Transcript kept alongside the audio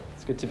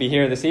Good to be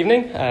here this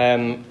evening.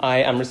 I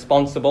am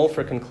responsible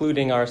for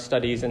concluding our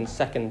studies in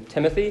 2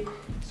 Timothy.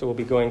 So we'll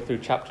be going through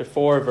chapter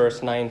 4,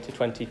 verse 9 to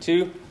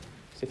 22. So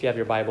if you have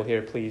your Bible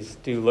here, please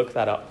do look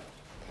that up.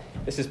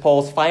 This is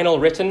Paul's final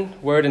written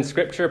word in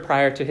Scripture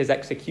prior to his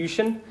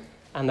execution.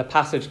 And the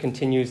passage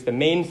continues the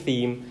main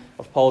theme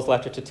of Paul's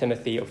letter to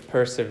Timothy of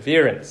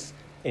perseverance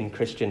in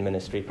Christian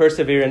ministry.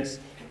 Perseverance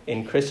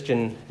in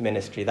Christian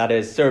ministry, that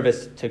is,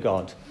 service to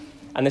God.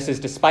 And this is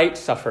despite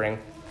suffering.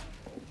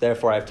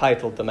 Therefore, I've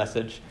titled the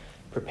message,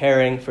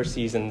 Preparing for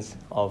Seasons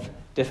of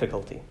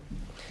Difficulty.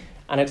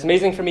 And it's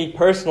amazing for me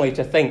personally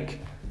to think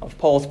of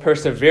Paul's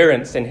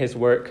perseverance in his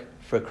work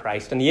for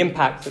Christ and the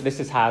impact that this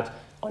has had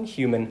on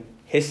human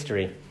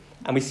history.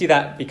 And we see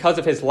that because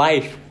of his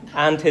life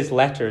and his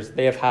letters,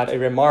 they have had a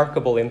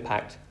remarkable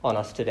impact on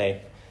us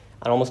today.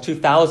 And almost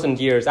 2,000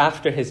 years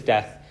after his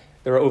death,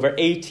 there are over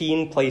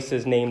 18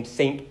 places named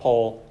St.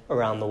 Paul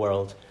around the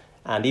world.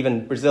 And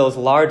even Brazil's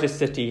largest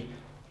city,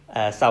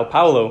 Sao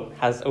Paulo,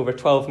 has over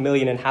 12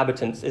 million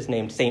inhabitants, is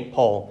named St.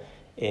 Paul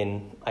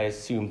in, I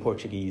assume,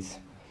 Portuguese.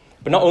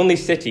 But not only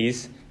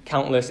cities,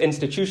 countless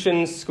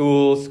institutions,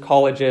 schools,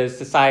 colleges,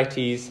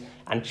 societies,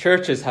 and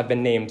churches have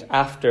been named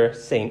after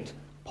St.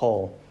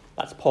 Paul.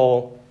 That's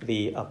Paul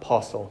the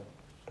Apostle.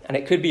 And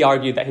it could be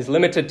argued that his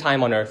limited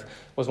time on earth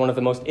was one of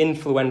the most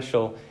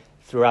influential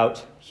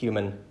throughout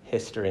human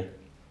history.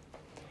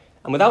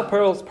 And without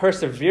Paul's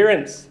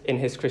perseverance in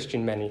his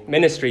Christian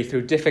ministry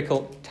through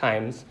difficult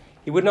times,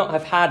 he would not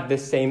have had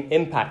this same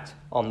impact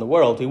on the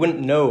world. We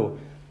wouldn't know,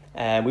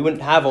 we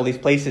wouldn't have all these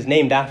places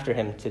named after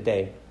him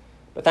today.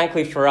 But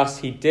thankfully for us,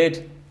 he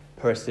did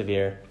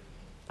persevere.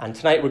 And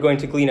tonight we're going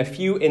to glean a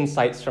few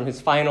insights from his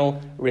final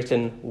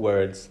written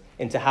words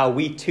into how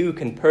we too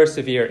can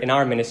persevere in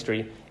our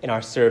ministry, in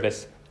our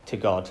service to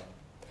God.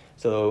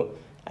 So,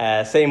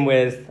 same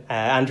with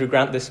Andrew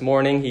Grant this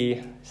morning.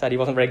 He said he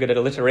wasn't very good at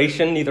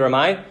alliteration, neither am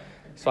I.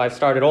 So I've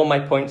started all my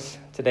points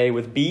today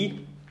with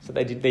B. So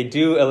they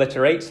do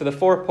alliterate. So the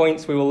 4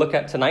 points we will look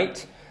at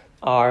tonight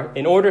are,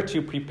 in order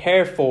to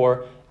prepare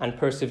for and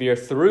persevere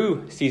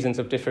through seasons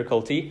of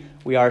difficulty,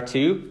 we are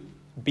to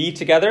be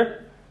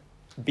together,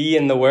 be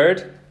in the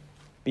Word,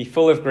 be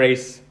full of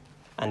grace,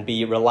 and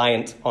be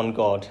reliant on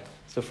God.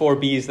 So 4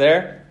 B's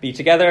there: be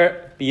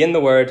together, be in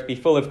the Word, be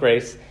full of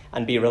grace,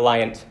 and be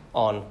reliant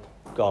on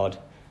God.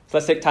 So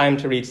let's take time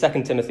to read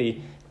 2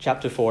 Timothy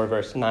chapter 4,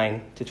 verse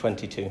 9 to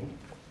 22.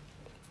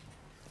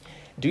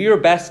 Do your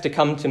best to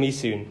come to me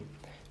soon,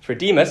 for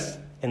Demas,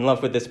 in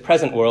love with this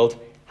present world,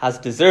 has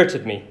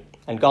deserted me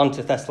and gone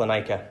to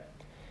Thessalonica.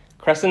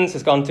 Crescens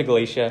has gone to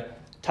Galatia,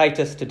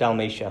 Titus to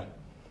Dalmatia.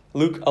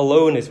 Luke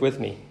alone is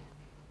with me.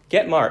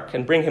 Get Mark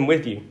and bring him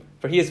with you,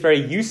 for he is very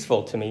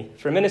useful to me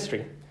for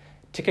ministry.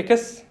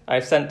 Tychicus I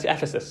have sent to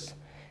Ephesus.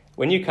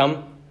 When you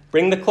come,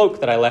 bring the cloak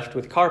that I left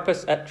with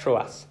Carpus at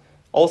Troas,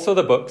 also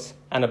the books,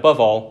 and above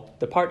all,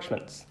 the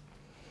parchments.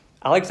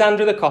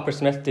 Alexander the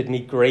coppersmith did me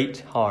great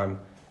harm.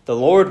 The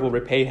Lord will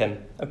repay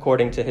him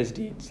according to his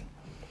deeds.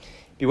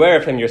 Beware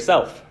of him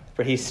yourself,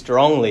 for he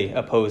strongly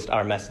opposed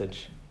our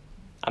message.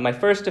 At my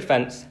first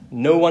offense,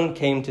 no one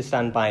came to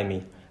stand by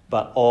me,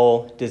 but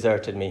all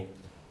deserted me.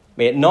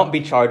 May it not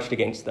be charged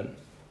against them.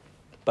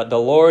 But the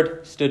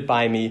Lord stood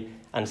by me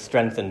and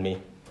strengthened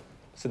me,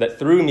 so that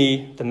through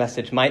me the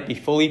message might be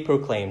fully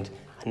proclaimed,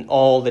 and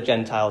all the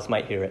Gentiles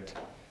might hear it.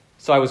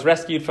 So I was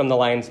rescued from the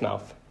lion's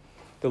mouth.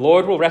 The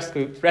Lord will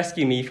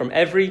rescue me from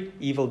every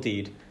evil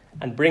deed,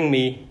 and bring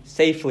me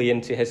safely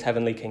into his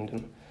heavenly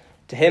kingdom.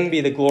 To him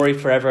be the glory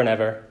forever and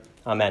ever.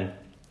 Amen.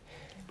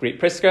 Greet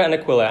Prisca and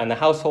Aquila and the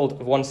household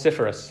of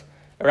Onesiphorus.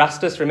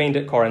 Erastus remained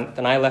at Corinth,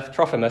 and I left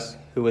Trophimus,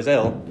 who was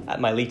ill, at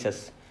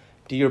Miletus.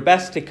 Do your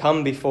best to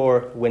come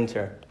before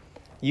winter.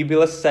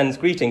 Eubulus sends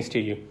greetings to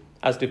you,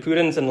 as do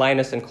Pudens and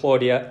Linus and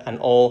Claudia and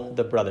all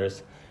the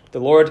brothers. The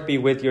Lord be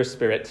with your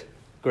spirit.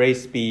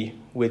 Grace be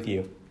with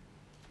you.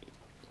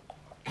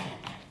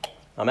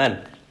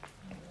 Amen.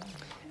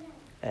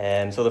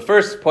 So the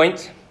first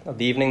point of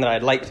the evening that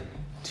I'd like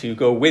to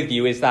go with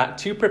you is that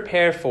to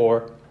prepare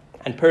for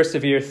and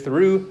persevere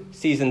through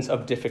seasons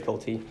of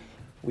difficulty,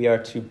 we are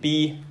to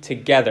be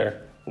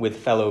together with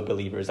fellow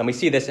believers. And we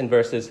see this in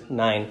verses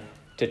 9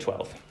 to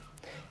 12.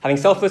 Having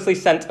selflessly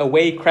sent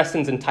away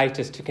Crescens and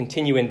Titus to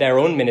continue in their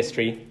own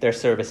ministry, their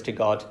service to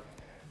God,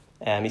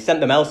 he sent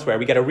them elsewhere.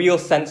 We get a real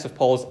sense of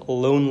Paul's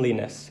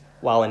loneliness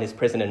while in his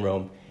prison in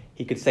Rome.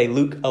 He could say,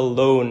 Luke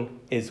alone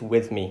is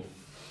with me.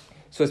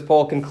 So as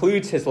Paul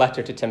concludes his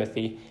letter to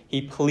Timothy,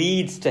 he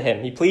pleads to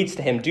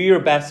him, do your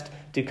best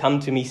to come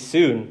to me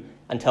soon,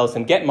 and tells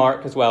him, get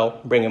Mark as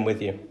well, bring him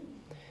with you.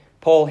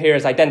 Paul here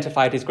has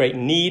identified his great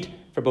need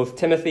for both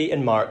Timothy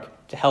and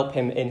Mark to help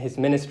him in his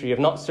ministry of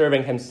not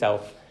serving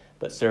himself,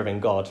 but serving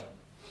God.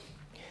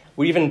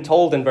 We're even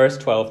told in verse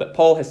 12 that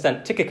Paul has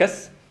sent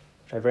Tychicus,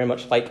 which I very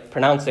much like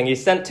pronouncing. He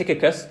sent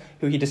Tychicus,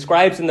 who he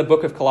describes in the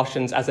book of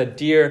Colossians as a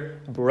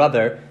dear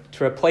brother,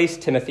 to replace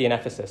Timothy in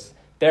Ephesus,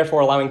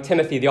 therefore allowing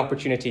Timothy the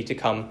opportunity to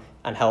come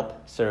and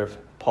help serve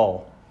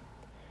Paul.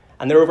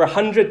 And there are over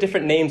 100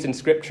 different names in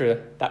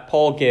Scripture that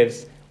Paul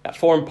gives that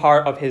form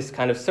part of his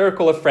kind of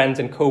circle of friends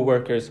and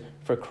co-workers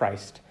for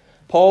Christ.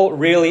 Paul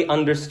really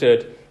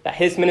understood that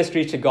his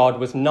ministry to God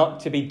was not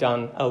to be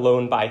done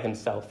alone by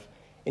himself.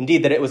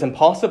 Indeed, that it was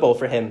impossible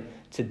for him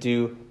to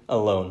do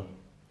alone.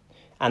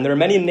 And there are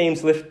many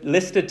names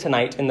listed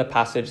tonight in the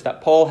passage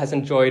that Paul has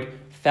enjoyed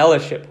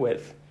fellowship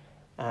with.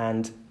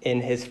 And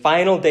in his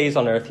final days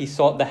on earth, he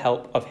sought the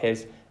help of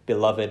his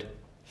beloved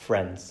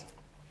friends.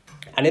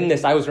 And in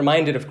this, I was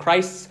reminded of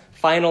Christ's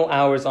final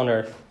hours on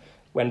earth,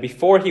 when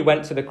before he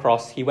went to the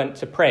cross, he went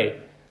to pray.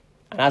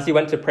 And as he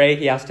went to pray,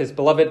 he asked his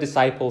beloved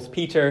disciples,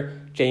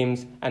 Peter,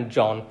 James, and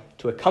John,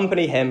 to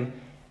accompany him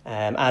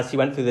as he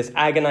went through this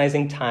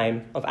agonizing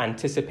time of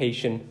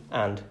anticipation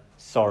and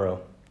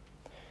sorrow.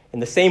 In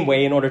the same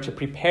way, in order to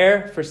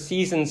prepare for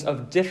seasons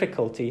of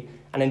difficulty,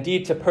 and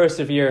indeed to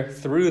persevere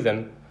through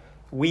them,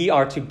 we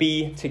are to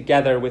be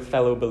together with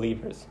fellow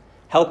believers,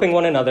 helping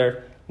one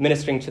another,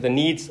 ministering to the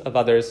needs of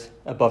others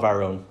above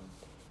our own.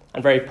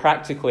 And very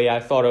practically, I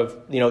thought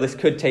of, this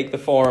could take the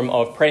form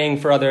of praying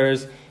for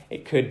others.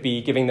 It could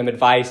be giving them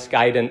advice,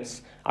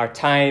 guidance, our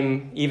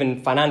time,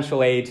 even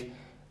financial aid,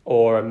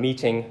 or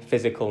meeting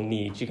physical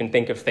needs. You can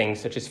think of things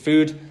such as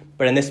food,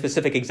 but in this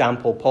specific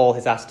example, Paul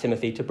has asked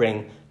Timothy to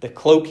bring the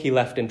cloak he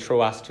left in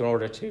Troas in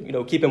order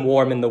to, keep him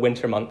warm in the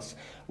winter months.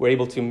 We're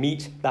able to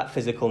meet that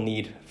physical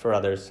need for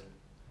others.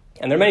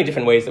 And there are many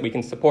different ways that we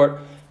can support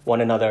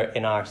one another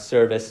in our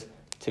service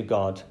to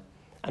God.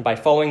 And by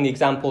following the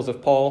examples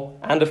of Paul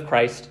and of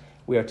Christ,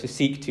 we are to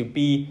seek to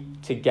be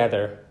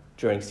together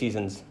during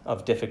seasons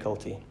of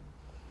difficulty.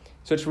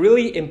 So it's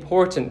really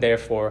important,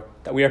 therefore,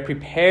 that we are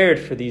prepared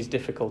for these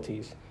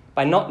difficulties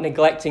by not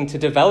neglecting to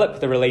develop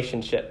the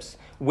relationships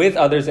with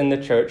others in the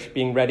church,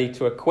 being ready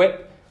to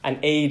equip and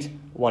aid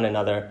one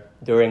another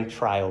during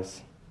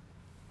trials.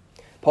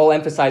 Paul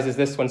emphasizes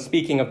this when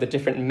speaking of the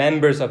different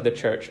members of the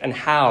church and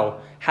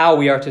how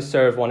we are to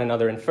serve one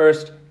another in 1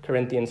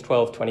 Corinthians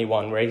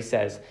 12:21, where he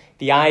says,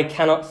 "The eye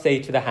cannot say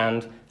to the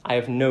hand, I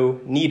have no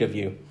need of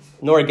you,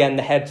 nor again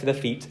the head to the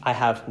feet, I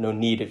have no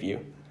need of you."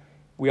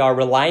 We are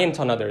reliant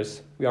on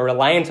others. We are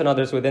reliant on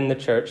others within the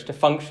church to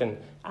function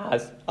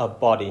as a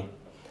body.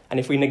 And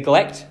if we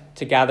neglect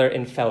to gather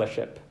in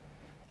fellowship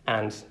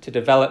and to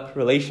develop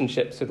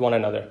relationships with one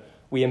another,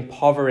 we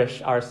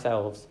impoverish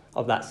ourselves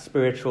of that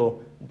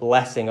spiritual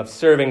blessing of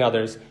serving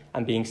others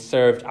and being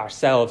served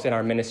ourselves in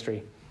our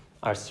ministry,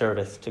 our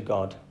service to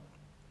God.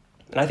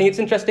 And I think it's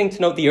interesting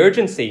to note the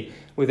urgency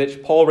with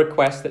which Paul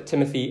requests that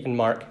Timothy and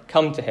Mark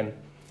come to him.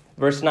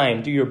 Verse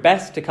 9, "Do your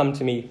best to come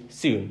to me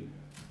soon."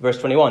 Verse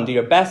 21, "Do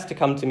your best to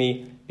come to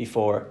me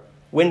before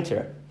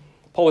winter."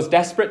 Paul was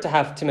desperate to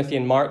have Timothy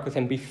and Mark with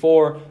him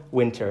before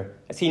winter,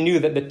 as he knew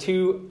that the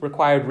two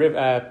required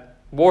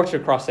water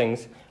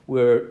crossings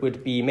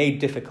would be made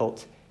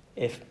difficult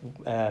if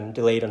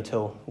delayed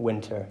until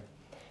winter.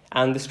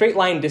 And the straight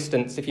line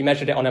distance, if you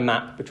measured it on a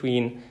map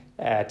between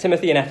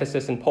Timothy in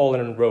Ephesus and Paul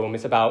in Rome,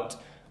 is about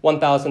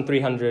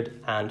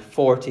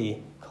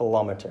 1,340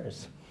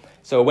 kilometers.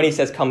 So when he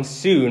says come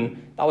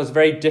soon, that was a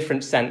very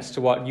different sense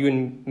to what you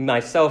and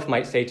myself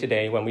might say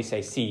today when we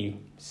say see you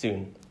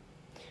soon.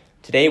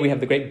 Today we have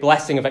the great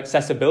blessing of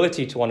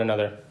accessibility to one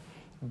another,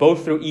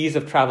 both through ease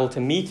of travel to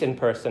meet in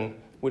person,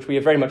 which we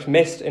have very much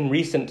missed in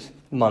recent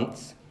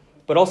months,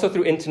 but also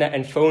through internet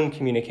and phone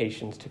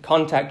communications to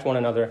contact one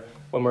another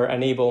when we're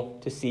unable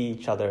to see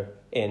each other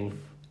in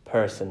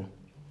person.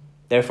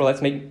 Therefore,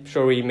 let's make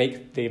sure we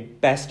make the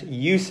best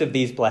use of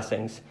these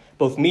blessings,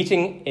 both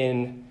meeting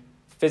in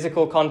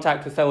physical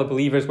contact with fellow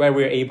believers where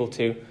we're able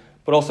to,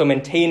 but also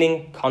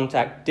maintaining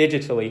contact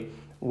digitally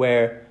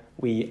where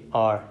we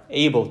are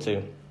able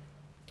to.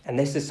 And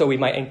this is so we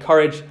might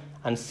encourage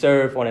and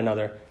serve one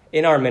another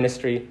in our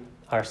ministry,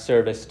 our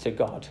service to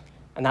God.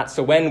 And that's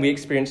so when we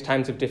experience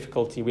times of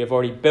difficulty, we have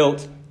already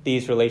built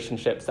these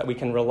relationships that we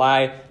can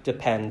rely,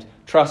 depend,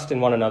 trust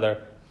in one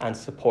another, and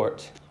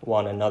support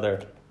one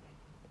another.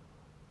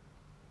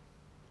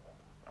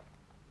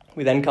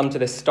 We then come to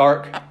this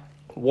stark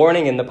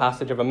warning in the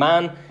passage of a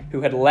man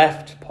who had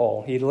left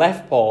Paul. He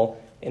left Paul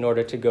in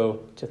order to go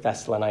to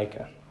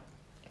Thessalonica.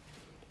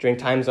 During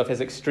times of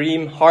his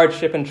extreme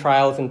hardship and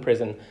trials in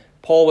prison,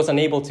 Paul was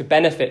unable to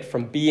benefit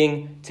from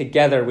being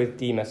together with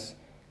Demas.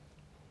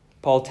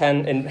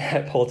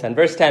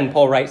 Verse 10,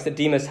 Paul writes that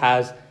Demas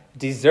has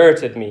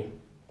deserted me.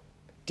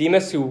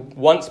 Demas, who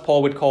once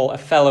Paul would call a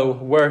fellow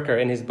worker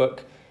in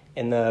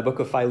the book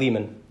of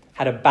Philemon,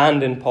 had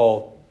abandoned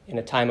Paul in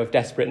a time of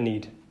desperate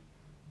need.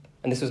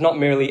 And this was not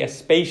merely a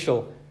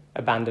spatial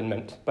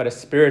abandonment, but a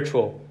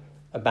spiritual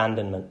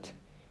abandonment.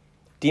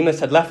 Demas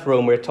had left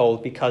Rome, we're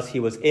told, because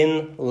he was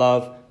in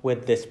love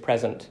with this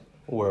present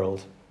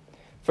world.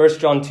 1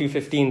 John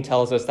 2:15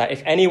 tells us that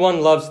if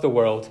anyone loves the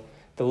world,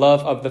 the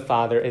love of the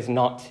Father is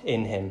not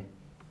in him.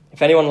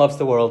 If anyone loves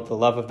the world, the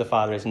love of the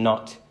Father is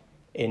not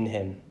in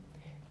him.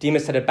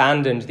 Demas had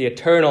abandoned the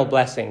eternal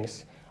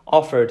blessings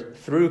offered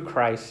through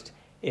Christ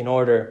in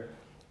order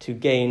to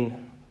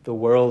gain the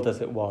world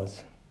as it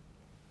was,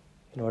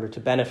 in order to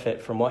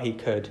benefit from what he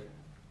could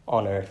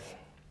on earth.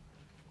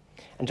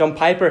 And John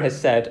Piper has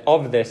said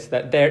of this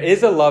that there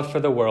is a love for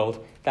the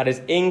world that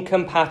is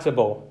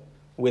incompatible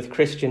with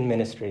Christian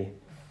ministry.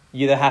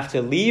 You either have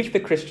to leave the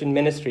Christian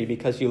ministry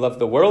because you love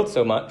the world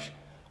so much,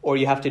 or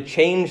you have to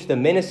change the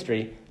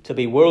ministry to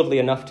be worldly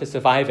enough to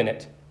survive in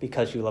it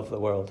because you love the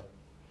world.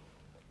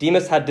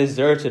 Demas had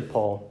deserted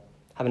Paul,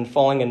 having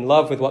fallen in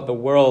love with what the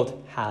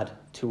world had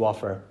to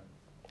offer.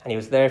 And he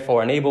was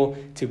therefore unable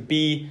to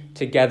be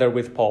together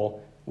with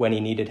Paul when he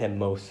needed him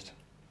most.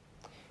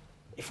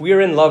 If we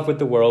are in love with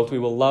the world, we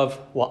will love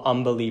what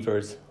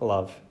unbelievers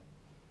love.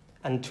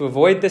 And to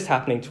avoid this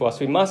happening to us,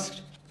 we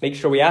must make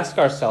sure we ask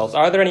ourselves,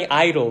 are there any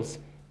idols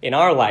in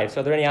our lives?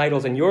 Are there any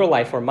idols in your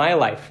life or my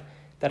life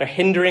that are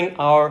hindering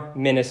our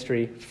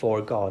ministry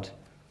for God?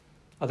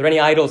 Are there any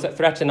idols that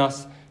threaten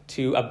us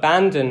to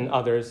abandon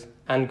others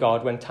and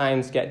God when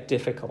times get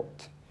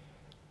difficult?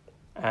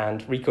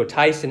 And Rico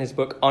Tice, in his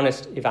book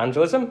Honest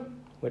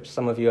Evangelism, which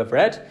some of you have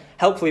read,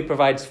 helpfully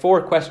provides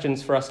 4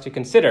 questions for us to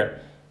consider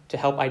to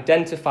help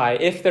identify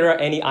if there are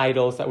any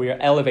idols that we are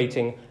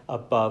elevating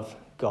above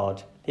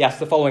God. He asks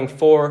the following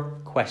 4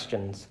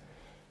 questions.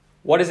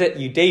 What is it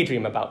you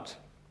daydream about?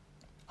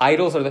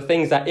 Idols are the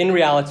things that in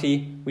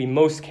reality we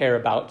most care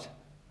about,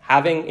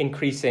 having,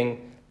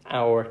 increasing,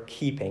 or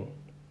keeping.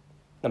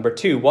 Number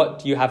 2, what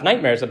do you have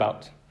nightmares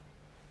about?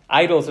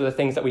 Idols are the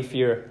things that we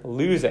fear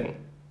losing,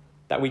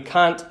 that we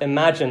can't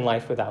imagine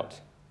life without,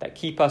 that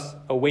keep us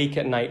awake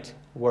at night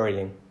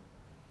worrying.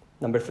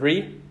 Number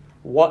 3,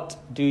 what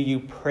do you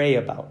pray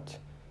about?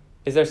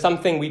 Is there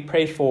something we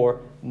pray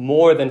for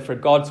more than for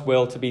God's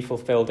will to be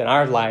fulfilled in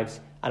our lives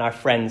and our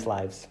friends'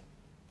 lives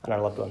and our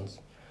loved ones?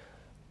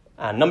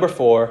 And number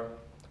 4,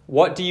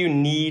 what do you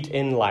need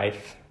in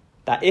life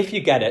that if you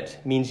get it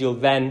means you'll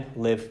then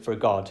live for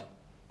God?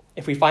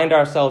 If we find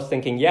ourselves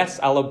thinking, yes,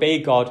 I'll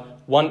obey God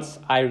once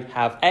I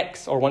have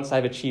X or once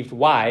I've achieved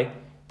Y,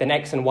 then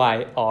X and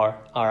Y are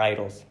our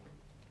idols.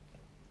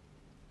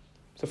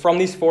 So from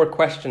these 4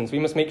 questions, we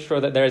must make sure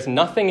that there is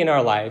nothing in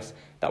our lives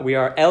that we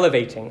are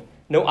elevating,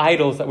 no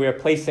idols that we are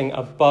placing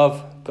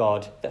above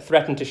God that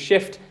threaten to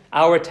shift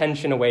our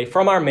attention away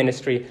from our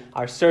ministry,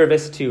 our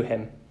service to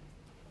him.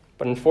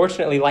 But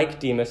unfortunately, like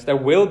Demas, there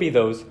will be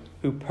those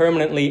who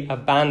permanently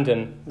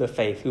abandon the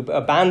faith, who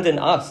abandon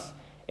us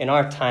in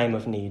our time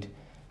of need,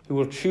 who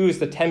will choose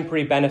the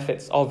temporary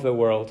benefits of the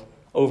world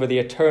over the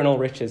eternal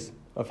riches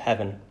of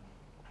heaven.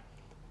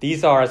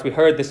 These are, as we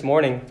heard this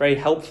morning, very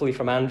helpfully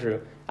from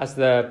Andrew, as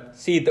the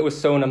seed that was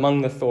sown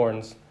among the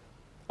thorns,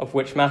 of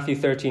which Matthew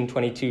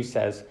 13:22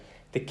 says,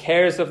 "The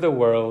cares of the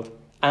world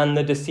and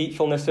the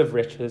deceitfulness of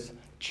riches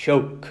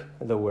choke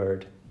the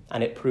word,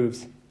 and it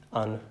proves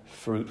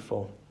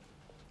unfruitful."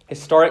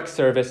 Historic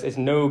service is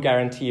no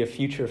guarantee of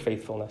future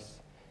faithfulness.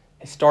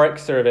 Historic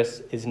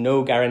service is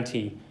no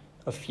guarantee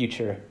of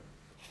future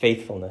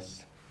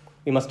faithfulness.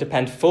 We must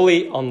depend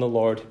fully on the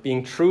Lord,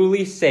 being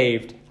truly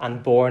saved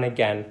and born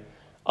again.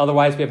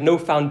 Otherwise, we have no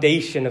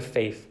foundation of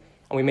faith,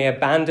 and we may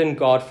abandon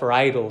God for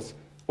idols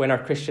when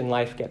our Christian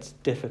life gets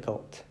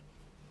difficult.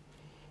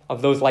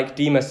 Of those like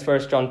Demas,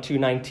 1 John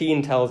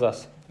 2:19 tells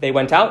us, "They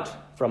went out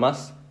from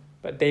us,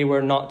 but they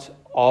were not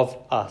of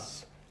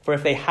us. For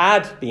if they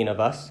had been of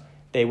us,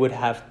 they would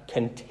have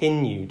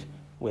continued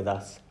with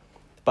us.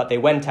 But they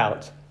went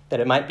out, that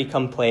it might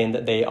become plain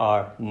that they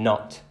are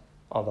not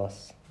of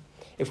us."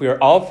 If we are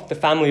of the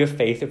family of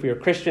faith, if we are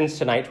Christians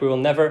tonight, we will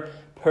never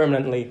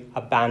permanently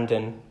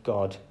abandon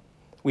God.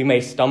 We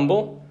may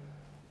stumble,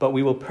 but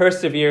we will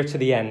persevere to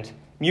the end,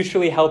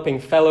 mutually helping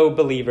fellow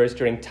believers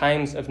during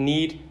times of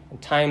need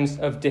and times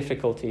of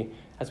difficulty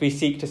as we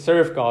seek to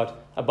serve God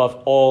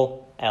above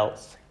all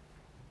else.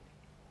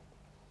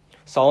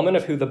 Solomon,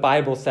 of who the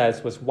Bible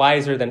says was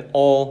wiser than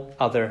all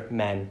other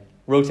men,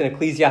 wrote in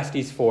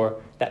Ecclesiastes 4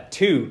 that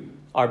 2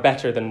 are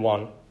better than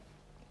 1,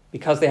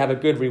 because they have a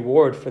good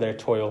reward for their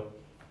toil.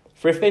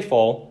 For if they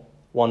fall,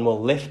 one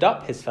will lift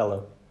up his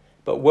fellow.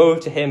 But woe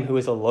to him who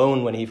is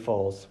alone when he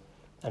falls,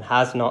 and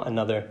has not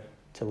another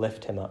to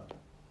lift him up.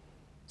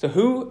 So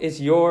who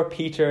is your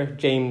Peter,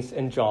 James,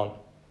 and John?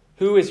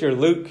 Who is your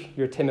Luke,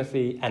 your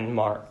Timothy, and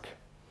Mark?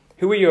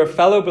 Who are your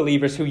fellow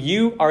believers who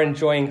you are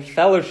enjoying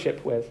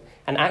fellowship with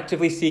and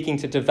actively seeking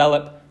to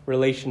develop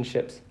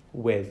relationships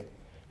with?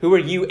 Who are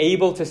you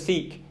able to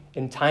seek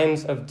in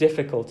times of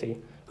difficulty?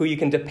 Who you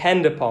can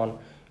depend upon,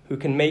 who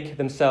can make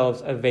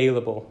themselves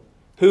available?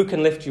 Who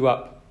can lift you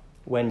up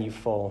when you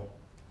fall?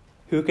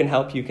 Who can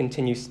help you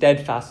continue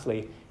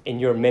steadfastly in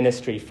your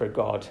ministry for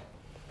God?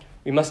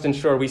 We must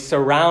ensure we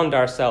surround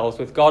ourselves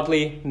with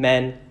godly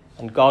men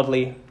and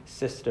godly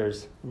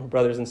sisters,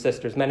 brothers and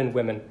sisters, men and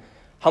women,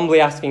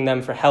 humbly asking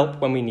them for help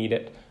when we need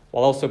it,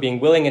 while also being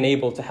willing and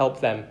able to help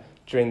them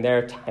during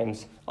their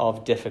times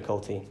of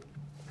difficulty.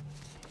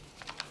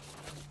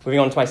 Moving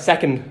on to my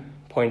second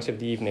point of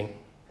the evening.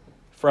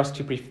 For us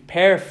to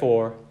prepare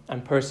for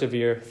and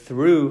persevere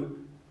through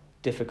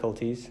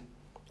difficulties,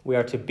 we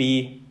are to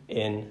be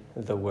in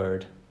the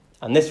Word.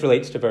 And this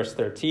relates to verse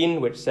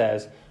 13, which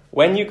says,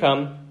 "When you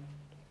come,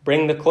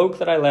 bring the cloak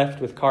that I left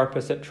with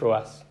Carpus at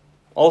Troas,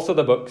 also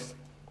the books,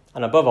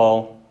 and above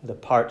all, the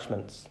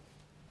parchments."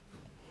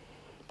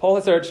 Paul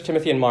has urged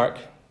Timothy and Mark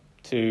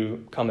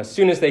to come as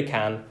soon as they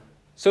can,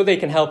 so they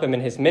can help him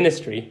in his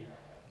ministry,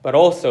 but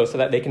also so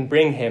that they can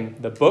bring him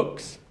the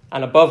books,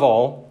 and above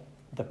all,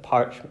 the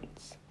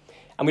parchments.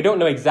 And we don't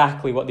know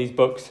exactly what these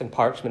books and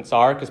parchments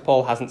are, because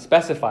Paul hasn't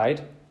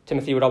specified.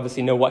 Timothy would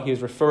obviously know what he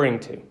was referring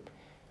to.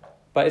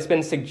 But it's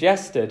been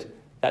suggested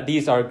that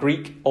these are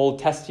Greek Old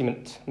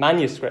Testament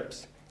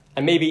manuscripts,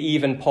 and maybe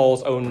even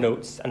Paul's own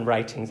notes and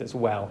writings as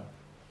well.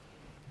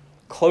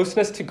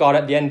 Closeness to God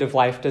at the end of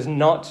life does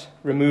not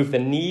remove the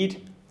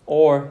need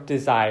or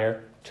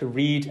desire to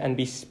read and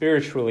be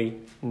spiritually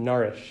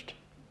nourished.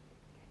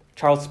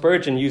 Charles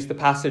Spurgeon used the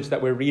passage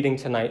that we're reading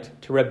tonight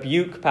to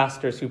rebuke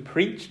pastors who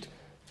preached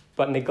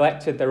but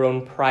neglected their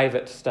own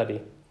private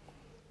study.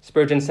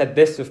 Spurgeon said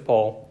this of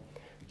Paul: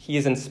 "He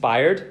is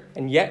inspired,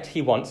 and yet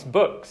he wants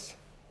books.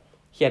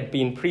 He had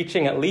been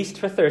preaching at least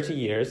for 30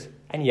 years,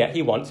 and yet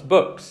he wants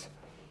books.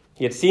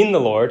 He had seen the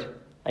Lord,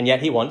 and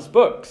yet he wants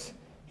books.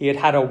 He had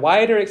had a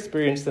wider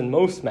experience than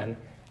most men,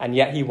 and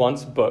yet he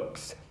wants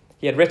books.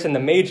 He had written the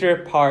major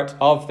part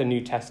of the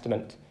New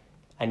Testament,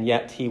 and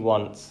yet he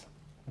wants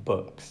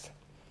books."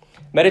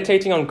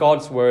 Meditating on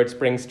God's words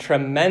brings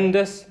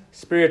tremendous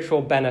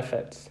spiritual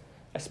benefits,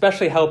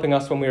 especially helping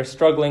us when we are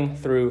struggling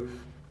through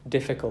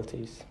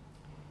difficulties.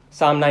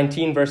 Psalm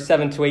 19, verse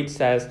 7-8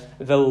 says,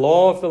 "The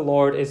law of the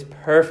Lord is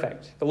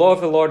perfect. The law of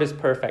the Lord is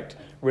perfect,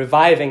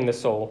 reviving the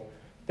soul.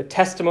 The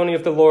testimony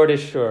of the Lord is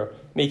sure,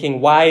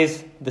 making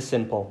wise the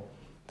simple.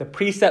 The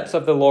precepts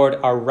of the Lord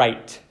are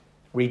right,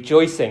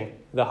 rejoicing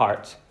the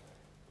heart.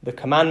 The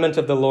commandment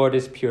of the Lord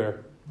is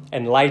pure,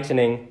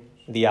 enlightening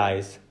the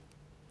eyes."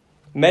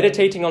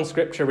 Meditating on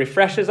Scripture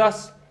refreshes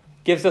us,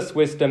 gives us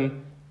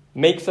wisdom,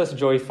 makes us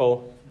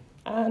joyful,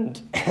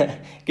 and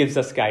gives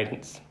us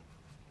guidance.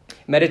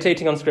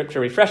 Meditating on Scripture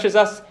refreshes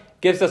us,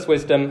 gives us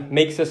wisdom,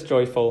 makes us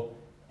joyful,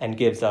 and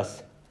gives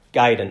us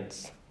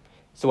guidance.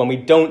 So when we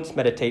don't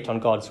meditate on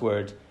God's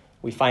word,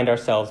 we find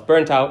ourselves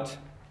burnt out,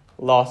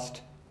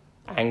 lost,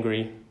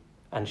 angry,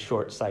 and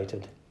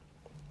short-sighted.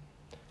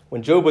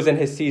 When Job was in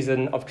his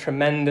season of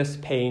tremendous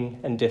pain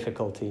and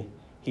difficulty,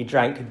 he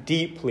drank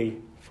deeply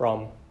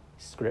from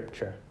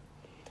Scripture.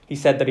 He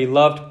said that he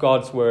loved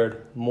God's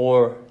word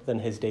more than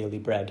his daily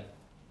bread.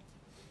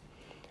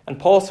 And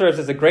Paul serves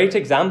as a great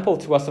example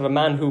to us of a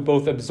man who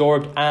both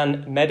absorbed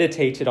and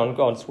meditated on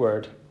God's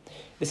word.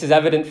 This is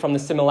evident from the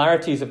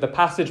similarities of the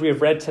passage we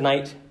have read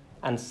tonight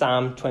and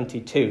Psalm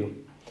 22.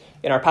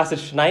 In our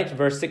passage tonight,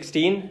 verse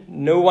 16,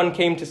 "No one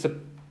came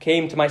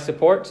to my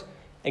support."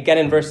 Again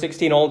in verse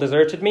 16, "All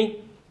deserted me."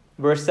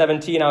 Verse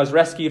 17, "I was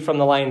rescued from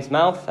the lion's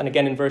mouth." And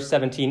again in verse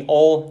 17,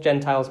 "All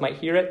Gentiles might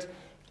hear it."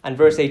 And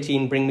verse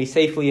 18, "Bring me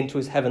safely into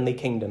his heavenly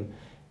kingdom."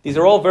 These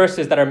are all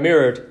verses that are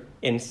mirrored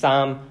in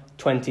Psalm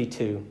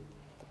 22.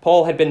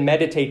 Paul had been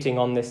meditating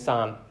on this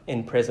psalm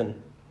in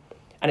prison.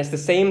 And it's the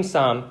same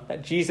psalm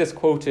that Jesus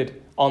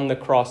quoted on the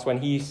cross when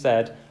he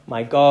said,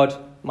 my God,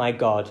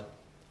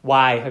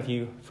 why have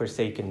you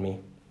forsaken me?"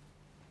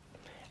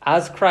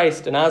 As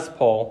Christ and as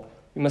Paul,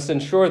 we must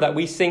ensure that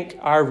we sink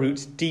our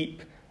roots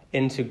deep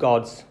into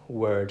God's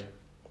word.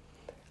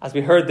 As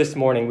we heard this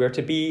morning, we are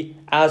to be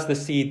as the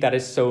seed that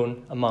is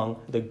sown among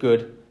the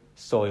good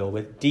soil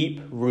with deep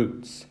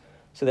roots,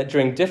 so that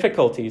during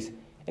difficulties,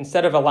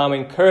 instead of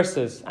allowing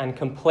curses and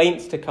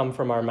complaints to come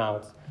from our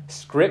mouths,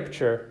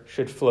 Scripture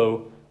should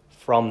flow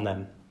from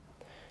them.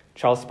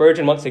 Charles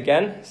Spurgeon once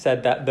again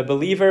said that the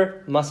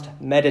believer must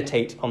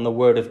meditate on the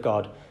word of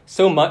God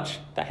so much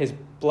that his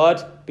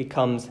blood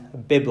becomes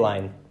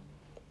bibline.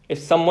 If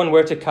someone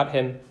were to cut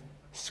him,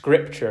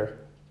 Scripture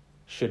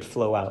should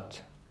flow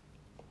out.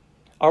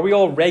 Are we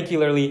all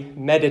regularly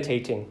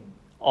meditating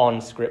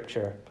on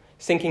Scripture,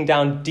 sinking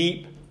down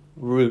deep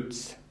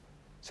roots,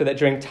 so that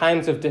during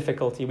times of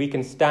difficulty we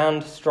can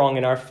stand strong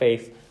in our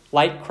faith,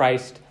 like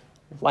Christ,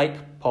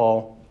 like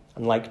Paul,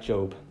 and like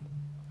Job?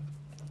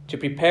 To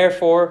prepare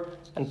for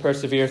and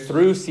persevere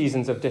through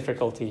seasons of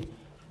difficulty,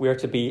 we are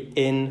to be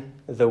in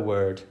the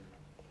Word.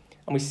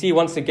 And we see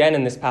once again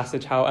in this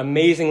passage how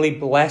amazingly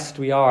blessed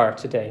we are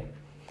today.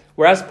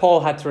 Whereas Paul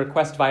had to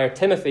request via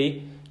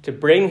Timothy to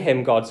bring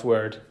him God's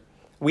Word,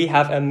 we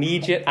have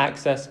immediate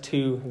access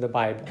to the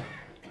Bible,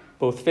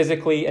 both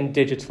physically and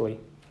digitally,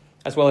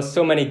 as well as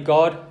so many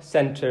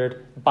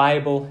God-centered,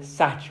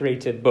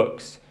 Bible-saturated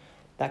books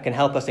that can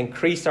help us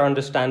increase our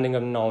understanding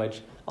of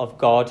knowledge of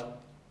God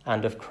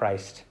and of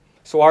Christ.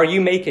 So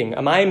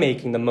am I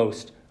making the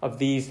most of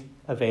these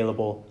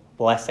available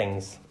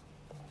blessings?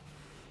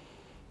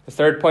 The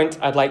third point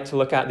I'd like to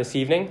look at this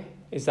evening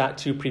is that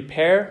to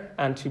prepare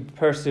and to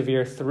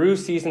persevere through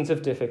seasons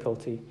of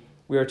difficulty,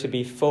 we are to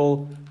be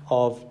full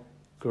of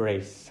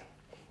grace,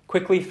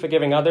 quickly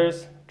forgiving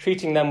others,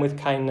 treating them with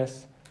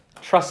kindness,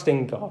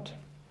 trusting God.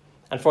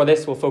 And for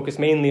this, we'll focus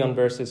mainly on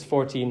verses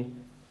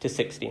 14 to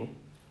 16.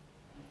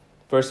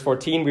 Verse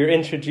 14, we are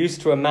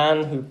introduced to a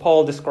man who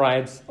Paul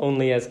describes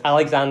only as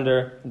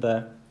Alexander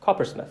the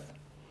coppersmith.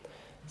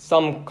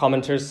 Some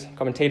commentators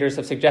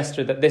have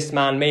suggested that this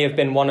man may have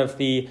been one of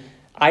the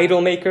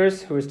idol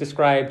makers who is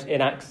described in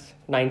Acts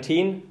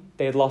 19.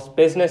 They had lost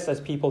business as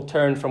people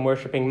turned from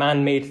worshipping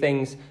man-made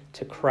things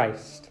to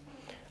Christ.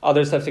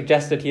 Others have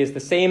suggested he is the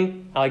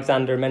same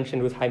Alexander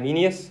mentioned with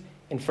Hymenaeus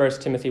in 1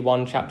 Timothy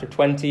 1, chapter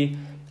 20,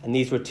 and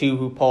these were two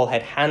who Paul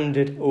had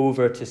handed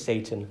over to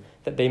Satan,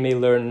 that they may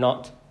learn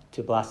not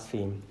to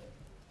blaspheme.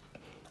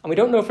 And we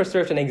don't know for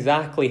certain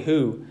exactly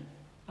who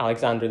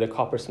Alexander the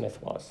coppersmith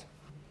was.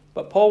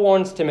 But Paul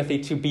warns Timothy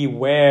to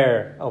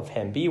beware of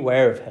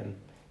him,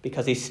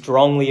 because he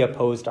strongly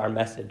opposed our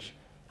message.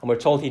 And we're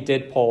told he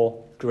did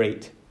Paul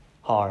great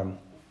harm.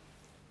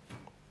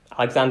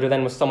 Alexander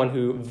then was someone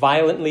who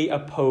violently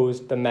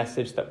opposed the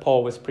message that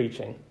Paul was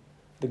preaching.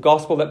 The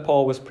gospel that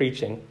Paul was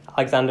preaching,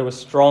 Alexander was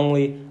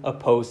strongly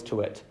opposed to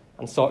it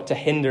and sought to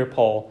hinder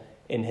Paul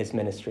in his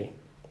ministry.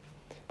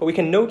 But we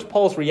can note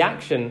Paul's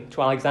reaction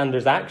to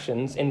Alexander's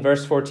actions in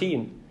verse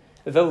 14.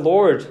 The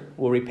Lord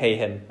will repay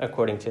him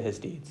according to his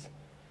deeds.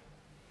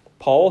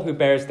 Paul, who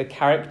bears the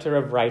character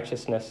of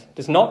righteousness,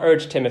 does not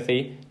urge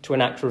Timothy to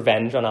enact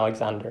revenge on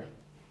Alexander.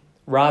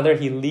 Rather,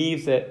 he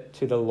leaves it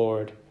to the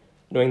Lord,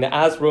 knowing that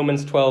as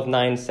Romans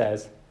 12:9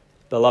 says,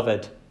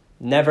 "Beloved,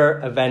 never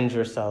avenge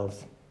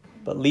yourselves,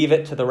 but leave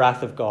it to the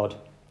wrath of God.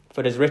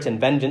 For it is written,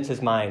 'Vengeance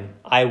is mine,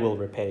 I will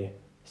repay,'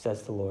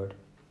 says the Lord."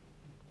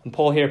 And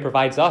Paul here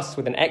provides us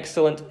with an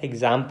excellent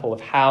example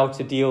of how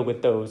to deal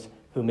with those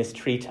who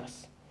mistreat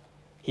us.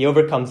 He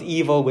overcomes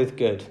evil with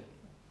good,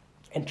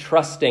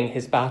 entrusting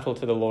his battle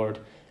to the Lord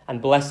and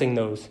blessing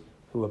those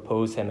who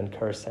oppose him and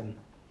curse him.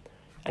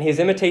 And he is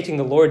imitating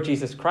the Lord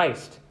Jesus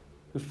Christ,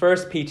 who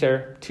 1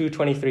 Peter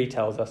 2:23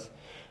 tells us,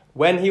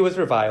 "When he was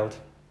reviled,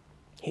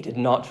 he did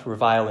not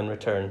revile in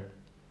return.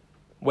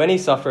 When he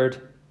suffered,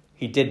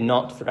 he did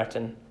not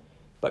threaten,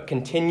 but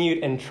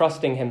continued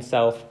entrusting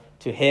himself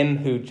to him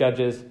who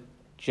judges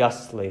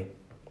justly."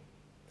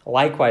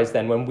 Likewise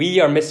then, when we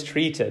are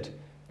mistreated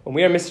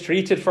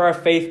for our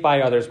faith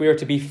by others, we are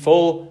to be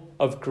full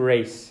of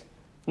grace,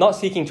 not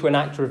seeking to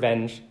enact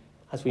revenge,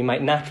 as we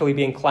might naturally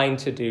be inclined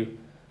to do,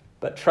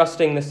 but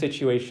trusting the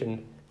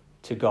situation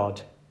to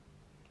God.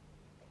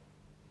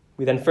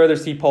 We then further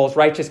see Paul's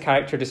righteous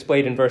character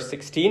displayed in verse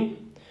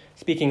 16.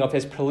 Speaking of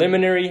his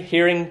preliminary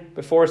hearing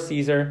before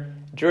Caesar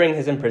during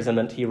his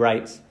imprisonment, he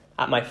writes,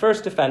 "At my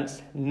first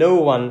offense, no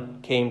one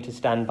came to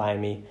stand by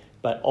me,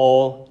 but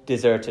all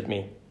deserted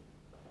me.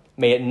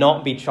 May it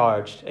not be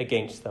charged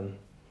against them."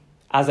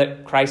 As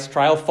at Christ's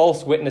trial,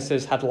 false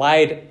witnesses had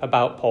lied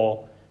about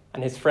Paul,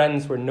 and his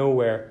friends were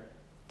nowhere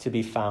to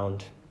be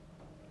found.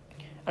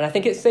 And I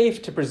think it's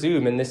safe to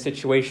presume in this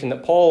situation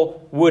that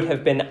Paul would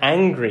have been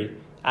angry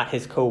at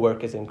his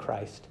co-workers in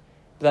Christ,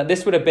 that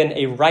this would have been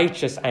a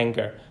righteous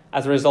anger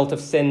as a result of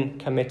sin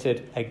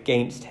committed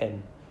against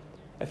him.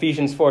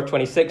 Ephesians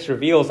 4:26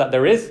 reveals that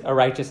there is a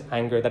righteous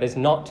anger that is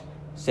not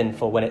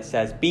sinful when it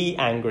says, "Be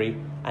angry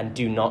and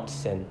do not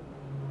sin."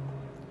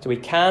 So we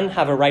can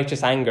have a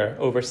righteous anger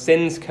over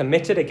sins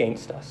committed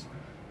against us,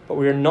 but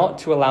we are not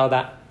to allow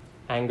that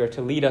anger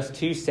to lead us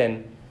to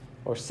sin,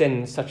 or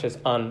sins such as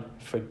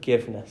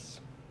unforgiveness.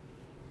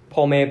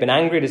 Paul may have been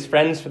angry at his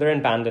friends for their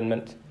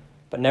abandonment,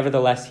 but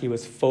nevertheless he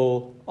was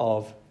full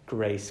of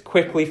grace,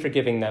 quickly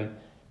forgiving them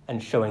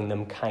and showing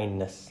them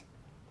kindness.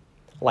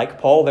 Like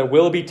Paul, there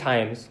will be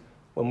times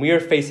when we are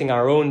facing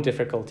our own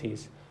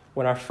difficulties,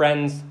 when our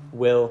friends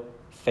will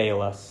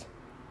fail us.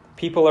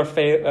 People are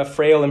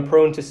frail and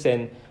prone to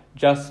sin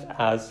just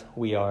as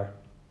we are.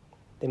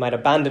 They might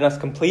abandon us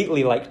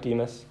completely like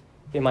Demas.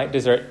 They might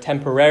desert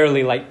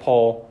temporarily like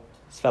Paul's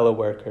fellow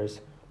workers.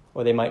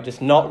 Or they might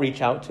just not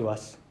reach out to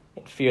us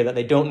in fear that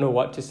they don't know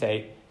what to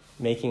say,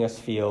 making us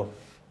feel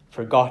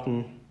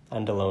forgotten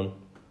and alone.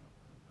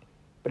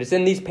 But it's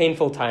in these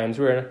painful times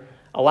we're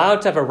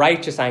allowed to have a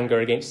righteous anger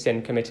against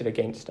sin committed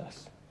against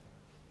us.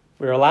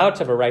 We're allowed to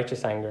have a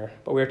righteous anger,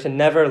 but we're to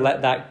never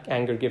let that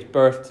anger give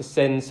birth to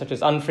sins such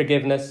as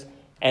unforgiveness,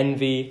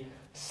 envy,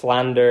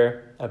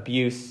 slander,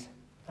 abuse,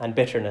 and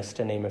bitterness,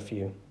 to name a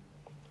few.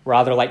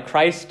 Rather, like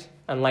Christ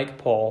and like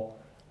Paul,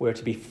 we're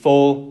to be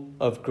full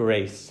of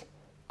grace,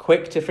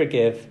 quick to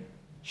forgive,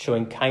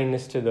 showing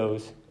kindness to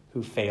those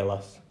who fail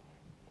us.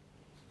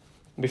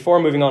 Before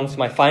moving on to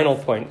my final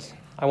point,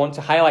 I want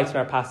to highlight in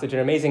our passage an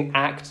amazing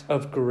act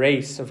of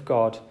grace of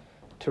God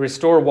to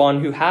restore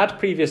one who had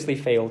previously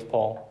failed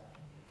Paul.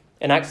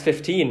 In Acts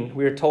 15,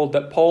 we are told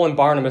that Paul and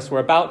Barnabas were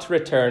about to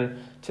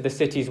return to the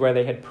cities where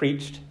they had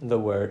preached the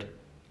word.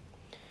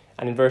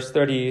 And in verse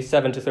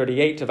 37 to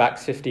 38 of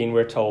Acts 15,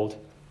 we're told,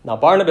 "Now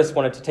Barnabas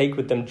wanted to take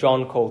with them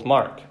John called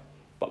Mark,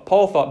 but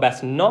Paul thought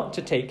best not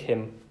to take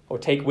him or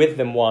take with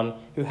them one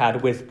who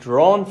had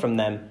withdrawn from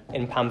them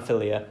in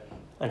Pamphylia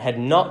and had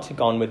not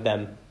gone with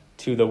them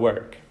to the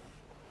work."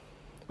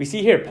 We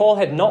see here Paul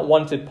had not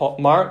wanted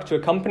Mark to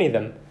accompany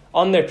them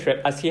on their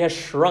trip as he has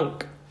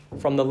shrunk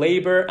from the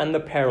labor and the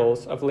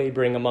perils of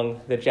laboring among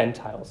the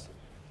Gentiles.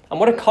 And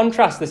what a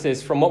contrast this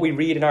is from what we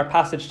read in our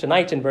passage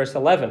tonight in verse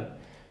 11.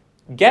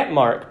 "Get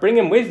Mark, bring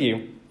him with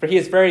you, for he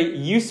is very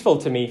useful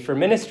to me for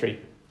ministry."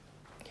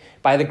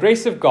 By the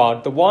grace of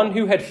God, the one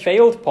who had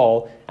failed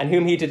Paul and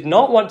whom he did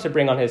not want to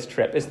bring on his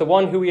trip is the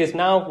one who he is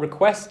now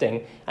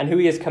requesting and who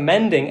he is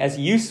commending as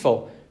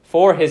useful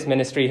for his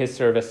ministry, his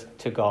service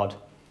to God.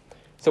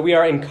 So we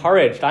are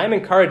encouraged, I am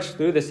encouraged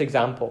through this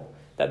example,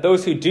 that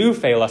those who do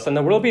fail us, and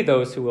there will be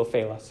those who will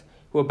fail us,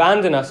 who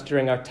abandon us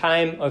during our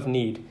time of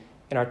need,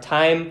 in our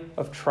time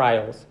of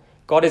trials,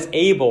 God is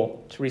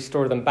able to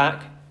restore them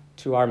back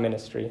to our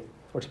ministry,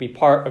 or to be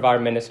part of our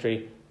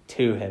ministry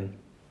to him.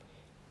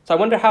 So I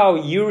wonder how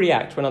you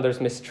react when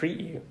others mistreat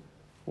you,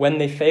 when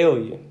they fail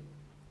you.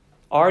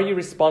 Are you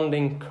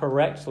responding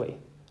correctly?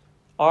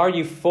 Are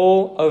you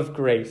full of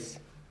grace,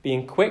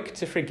 being quick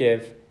to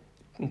forgive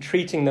and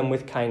treating them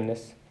with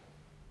kindness,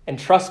 and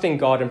trusting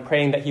God and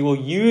praying that he will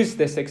use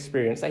this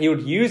experience, that he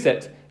would use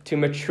it to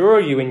mature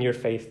you in your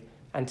faith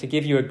and to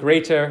give you a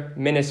greater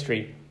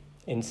ministry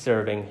in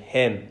serving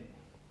him?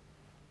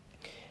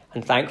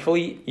 And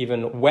thankfully,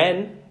 even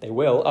when they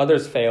will,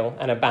 others fail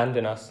and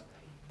abandon us,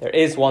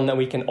 there's one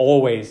we can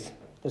always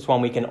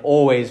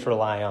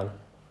rely on.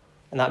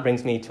 And that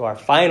brings me to our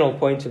final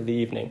point of the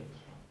evening,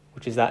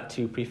 which is that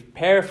to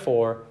prepare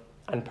for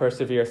and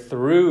persevere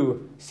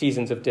through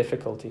seasons of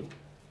difficulty,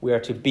 we are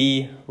to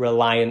be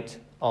reliant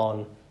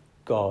on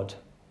God.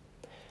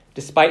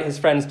 Despite his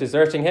friends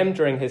deserting him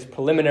during his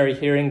preliminary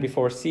hearing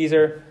before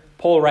Caesar,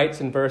 Paul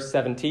writes in verse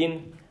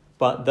 17,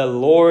 "But the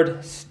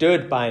Lord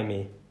stood by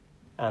me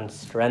and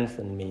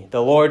strengthened me."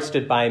 The Lord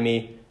stood by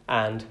me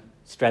and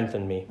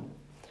strengthened me.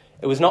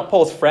 It was not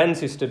Paul's friends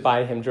who stood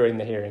by him during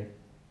the hearing,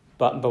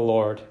 but the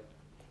Lord.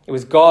 It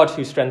was God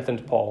who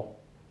strengthened Paul.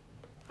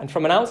 And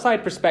from an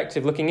outside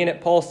perspective, looking in at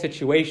Paul's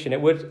situation,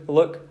 it would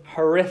look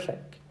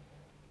horrific.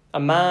 A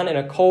man in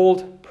a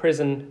cold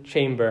prison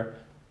chamber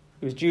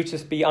who was due to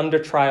be under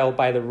trial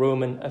by the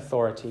Roman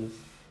authorities.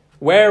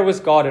 Where was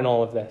God in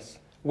all of this?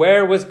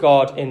 Where was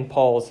God in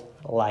Paul's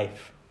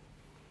life?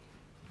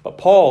 But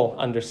Paul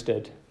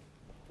understood.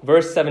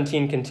 Verse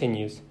 17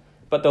 continues,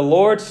 "But the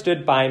Lord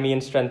stood by me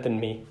and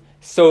strengthened me,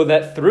 so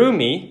that through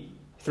me,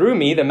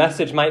 the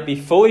message might be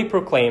fully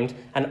proclaimed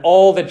and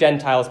all the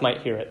Gentiles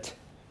might hear it."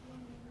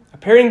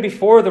 Appearing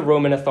before the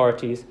Roman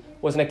authorities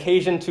was an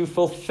occasion to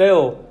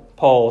fulfill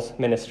Paul's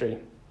ministry,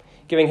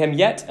 giving him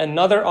yet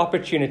another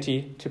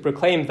opportunity to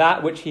proclaim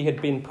that which he had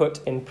been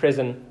put in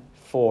prison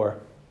for.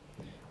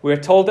 We are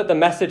told that the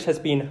message has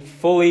been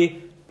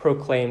fully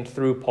proclaimed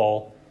through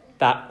Paul,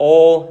 that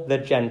all the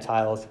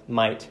Gentiles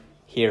might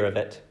hear of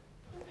it.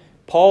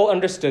 Paul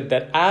understood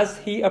that as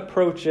he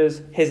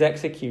approaches his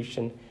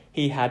execution,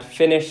 he had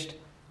finished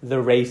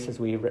the race, as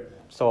we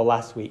saw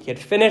last week. He had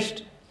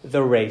finished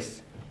the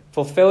race,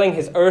 fulfilling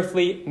his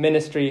earthly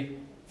ministry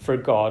for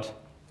God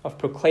of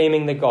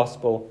proclaiming the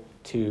gospel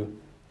to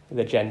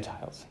the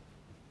Gentiles.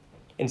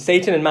 In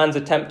Satan and man's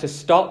attempt to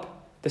stop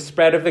the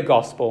spread of the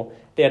gospel,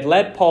 they had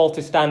led Paul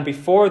to stand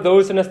before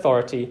those in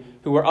authority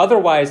who were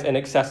otherwise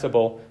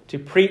inaccessible to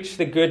preach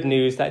the good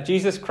news that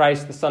Jesus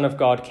Christ, the Son of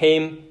God,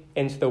 came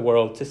into the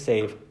world to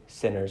save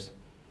sinners.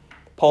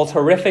 Paul's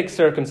horrific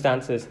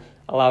circumstances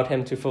allowed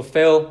him to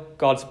fulfill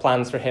God's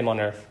plans for him on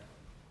earth.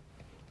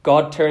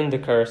 God turned the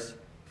curse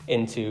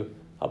into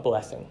a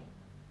blessing.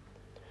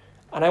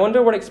 And I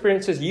wonder what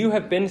experiences you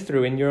have been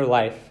through in your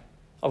life,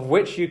 of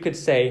which you could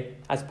say,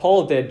 as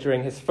Paul did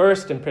during his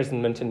first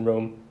imprisonment in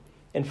Rome,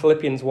 in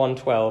Philippians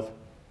 1:12,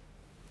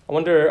 I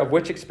wonder of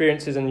which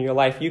experiences in your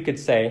life you could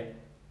say,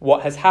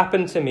 what has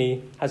happened to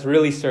me has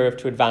really served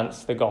to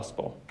advance the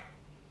gospel.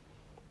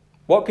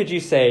 What could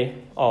you say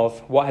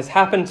of what has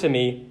happened to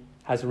me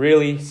has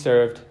really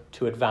served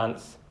to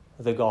advance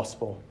the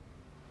gospel?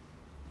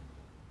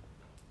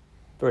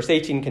 Verse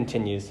 18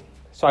 continues,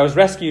 "So I was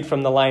rescued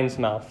from the lion's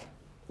mouth.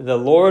 The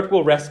Lord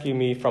will rescue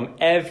me from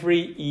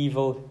every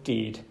evil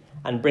deed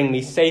and bring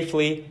me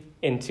safely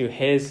into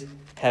his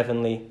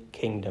heavenly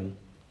kingdom."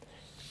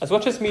 As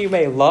much as we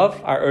may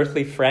love our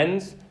earthly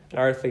friends and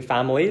our earthly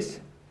families,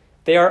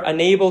 they are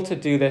unable to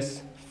do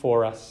this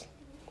for us.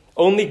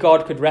 Only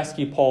God could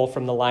rescue Paul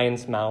from the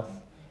lion's mouth.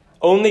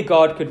 Only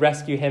God could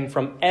rescue him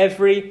from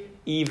every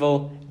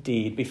evil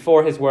deed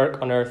before his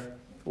work on earth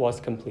was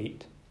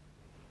complete.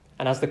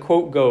 And as the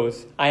quote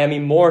goes, "I am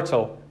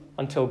immortal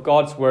until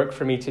God's work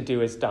for me to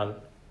do is done."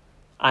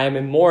 I am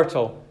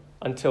immortal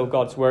until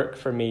God's work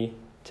for me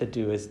to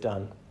do is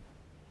done.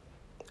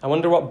 I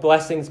wonder what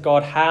blessings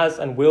God has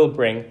and will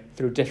bring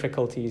through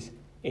difficulties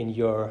in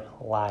your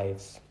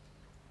lives.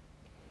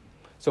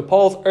 So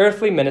Paul's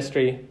earthly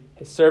ministry,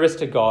 his service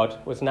to God,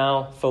 was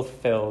now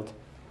fulfilled.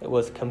 It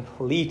was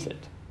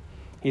completed.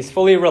 He is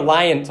fully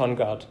reliant on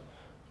God,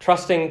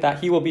 trusting that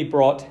he will be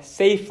brought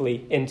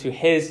safely into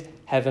his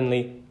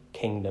heavenly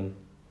kingdom.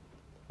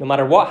 No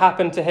matter what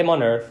happened to him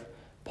on earth,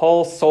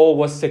 Paul's soul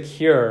was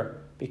secure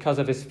because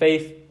of his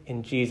faith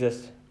in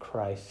Jesus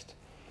Christ.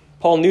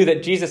 Paul knew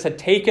that Jesus had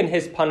taken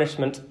his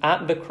punishment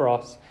at the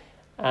cross,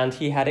 and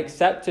he had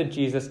accepted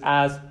Jesus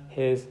as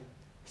his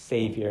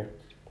Savior.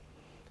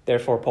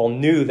 Therefore, Paul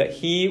knew that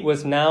he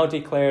was now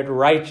declared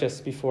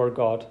righteous before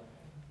God,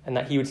 and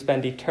that he would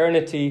spend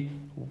eternity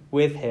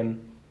with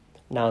him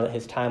now that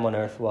his time on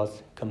earth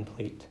was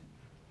complete.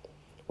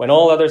 When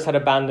all others had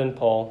abandoned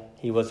Paul,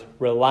 he was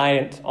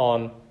reliant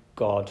on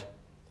God,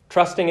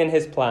 trusting in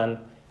his plan,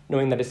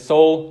 knowing that his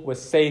soul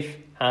was safe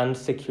and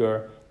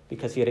secure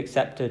because he had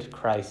accepted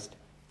Christ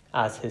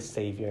as his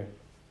Savior?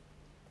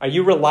 Are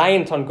you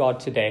reliant on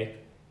God today,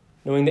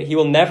 knowing that he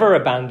will never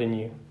abandon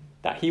you,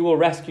 that he will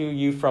rescue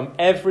you from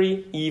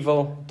every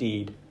evil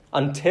deed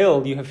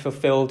until you have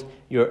fulfilled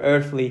your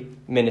earthly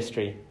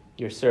ministry,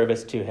 your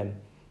service to him,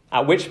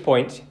 at which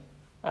point,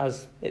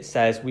 as it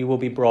says, we will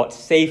be brought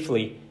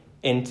safely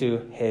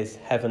into his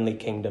heavenly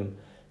kingdom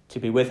to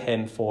be with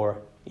him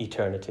for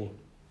eternity.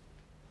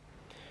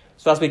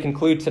 So as we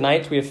conclude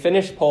tonight, we have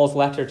finished Paul's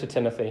letter to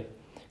Timothy,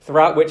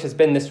 throughout which has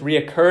been this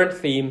recurrent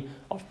theme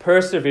of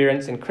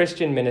perseverance in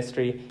Christian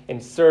ministry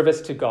in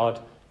service to God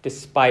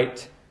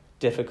despite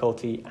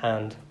difficulty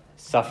and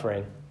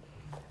suffering.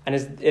 And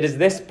it is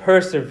this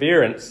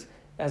perseverance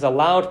that has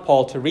allowed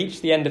Paul to reach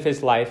the end of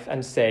his life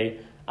and say,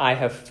 I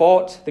have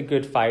fought the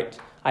good fight,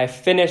 I have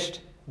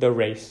finished the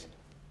race,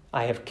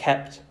 I have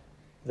kept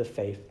the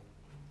faith.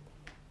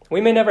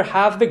 We may never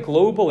have the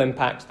global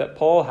impact that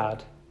Paul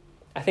had.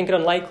 I think it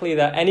unlikely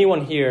that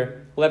anyone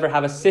here will ever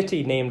have a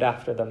city named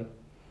after them.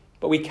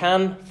 But we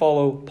can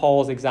follow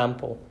Paul's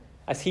example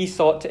as he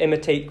sought to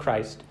imitate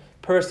Christ,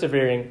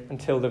 persevering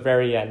until the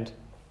very end.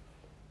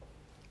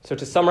 So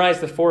to summarize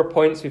the 4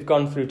 points we've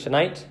gone through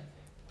tonight,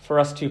 for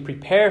us to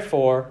prepare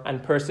for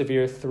and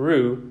persevere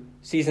through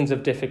seasons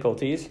of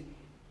difficulties,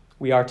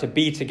 we are to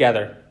be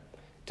together,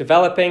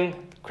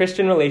 developing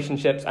Christian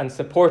relationships and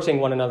supporting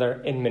one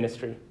another in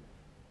ministry.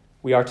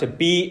 We are to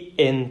be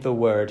in the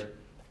Word,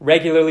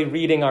 regularly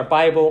reading our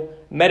Bible,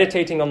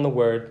 meditating on the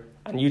Word,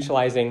 and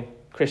utilizing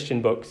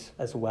Christian books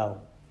as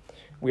well.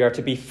 We are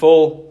to be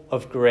full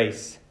of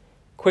grace,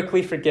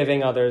 quickly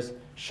forgiving others,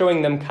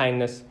 showing them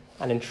kindness,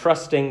 and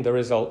entrusting the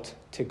result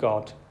to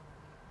God.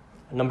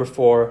 And number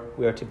 4,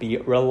 we are to be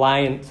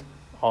reliant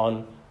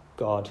on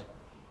God.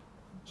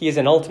 He is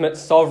in ultimate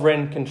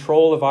sovereign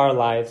control of our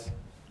lives,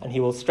 and he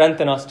will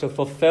strengthen us to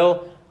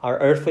fulfill our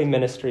earthly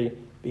ministry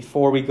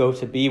before we go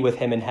to be with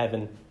him in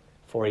heaven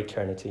for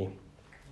eternity.